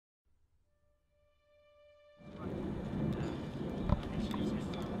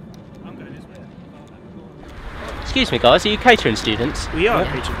Excuse me guys, are you catering students? We are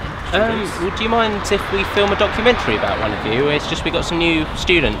catering students. Well, do you mind if we film a documentary about one of you? It's just we got some new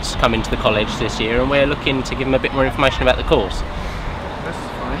students coming to the college this year and we're looking to give them a bit more information about the course. That's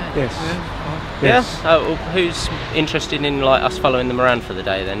fine. Yes. Yeah? Well, who's interested in like us following them around for the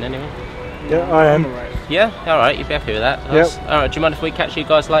day then anyway? Yeah, I am. Yeah? Alright, you'd be happy with that? Yep. Alright, do you mind if we catch you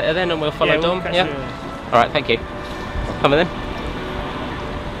guys later then and we'll follow We'll Dom? catch Yeah? you. Alright, thank you. Come on then.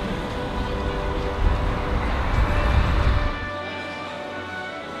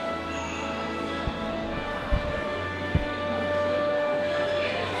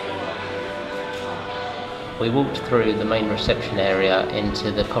 We walked through the main reception area into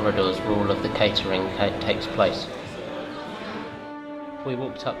the corridors where all of the catering takes place. We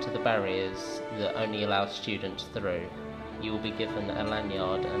walked up to the barriers that only allow students through. You will be given a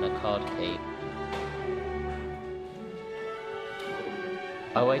lanyard and a card key.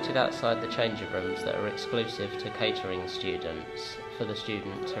 I waited outside the changing rooms that are exclusive to catering students for the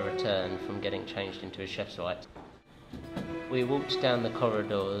student to return from getting changed into a chef's white. We walked down the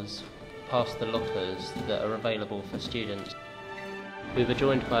corridors past the lockers that are available for students. We were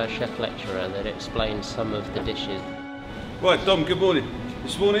joined by a chef lecturer that explained some of the dishes. Right, Dom, good morning.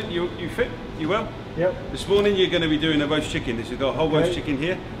 This morning, you fit? You well? Yep. This morning you're going to be doing a roast chicken. This has got a whole roast chicken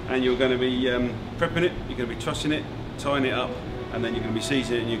here, and you're going to be prepping it, you're going to be trussing it, tying it up, and then you're going to be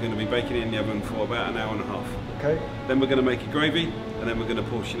seasoning it and you're going to be baking it in the oven for about an hour and a half. Okay. Then we're going to make a gravy, and then we're going to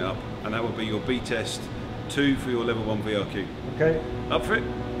portion it up, and that will be your B test 2 for your level 1 VRQ. Okay. Up for it?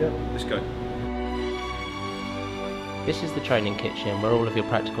 Yep. Let's go. This is the training kitchen where all of your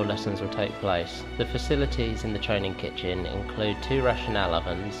practical lessons will take place. The facilities in the training kitchen include 2 rationale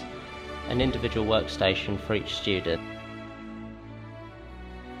ovens, an individual workstation for each student,